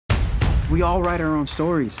We all write our own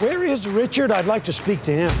stories. Where is Richard? I'd like to speak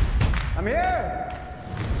to him. I'm here.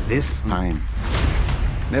 This time.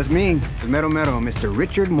 That's me, the mero, Mr.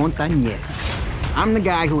 Richard Montañez. I'm the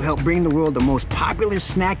guy who helped bring the world the most popular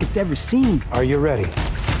snack it's ever seen. Are you ready?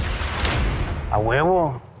 A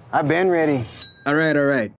huevo. I've been ready. All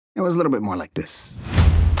right. It was a little bit more like this.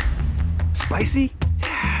 Spicy?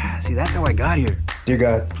 Yeah, see, that's how I got here. Dear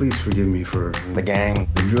God, please forgive me for the gang,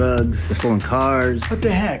 the drugs, the stolen cars. What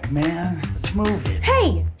the heck, man? Let's move it.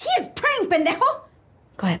 Hey, he is praying, pendejo.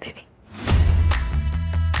 Go ahead, baby.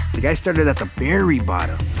 The guy started at the very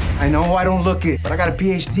bottom. I know I don't look it, but I got a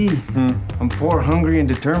PhD. I'm poor, hungry, and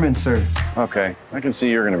determined, sir. Okay, I can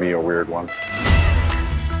see you're gonna be a weird one.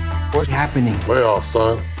 What's happening? Layoffs,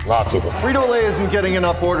 son. Lots of them. Frito Lay isn't getting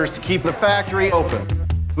enough orders to keep the factory open.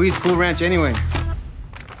 Who eats Cool Ranch anyway?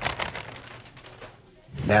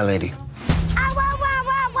 That lady. Ow, wow, wow,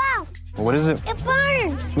 wow, wow. What is it? It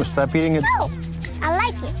burns. Well, stop eating it. No, I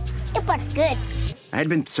like it. It burns good. I had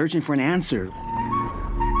been searching for an answer.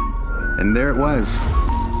 And there it was.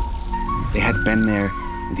 They had been there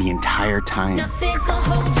the entire time. Nothing can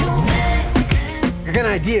hold you back. I got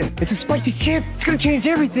an idea. It's a spicy chip. It's gonna change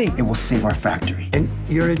everything. It will save our factory. And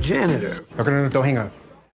you're a janitor. Okay, no, don't hang on.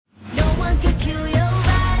 No one can kill your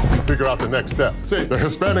vibe. Figure out the next step. See, the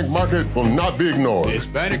Hispanic market will not be ignored. The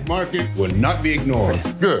Hispanic market will not be ignored.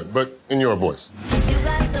 Good, but in your voice. You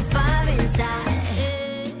got the fire inside.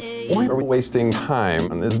 Why are we wasting time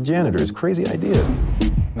on this janitor's crazy idea?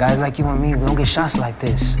 Guys like you and me, we don't get shots like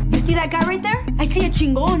this. You see that guy right there? I see a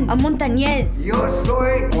chingon, a Montañez. Yo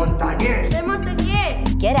soy Montañez. Soy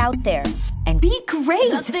Montañez. Get out there and be great.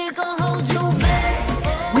 Nothing can hold you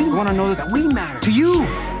back. We want to know that we matter to you.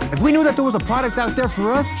 If we knew that there was a product out there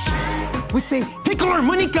for us, we'd say, take all our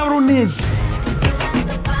money, cabrones.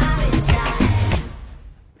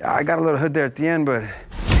 I got a little hood there at the end, but...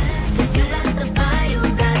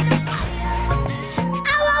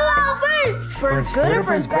 Burns good or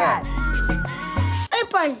burns bad? It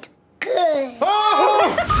burns good.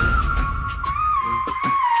 Oh!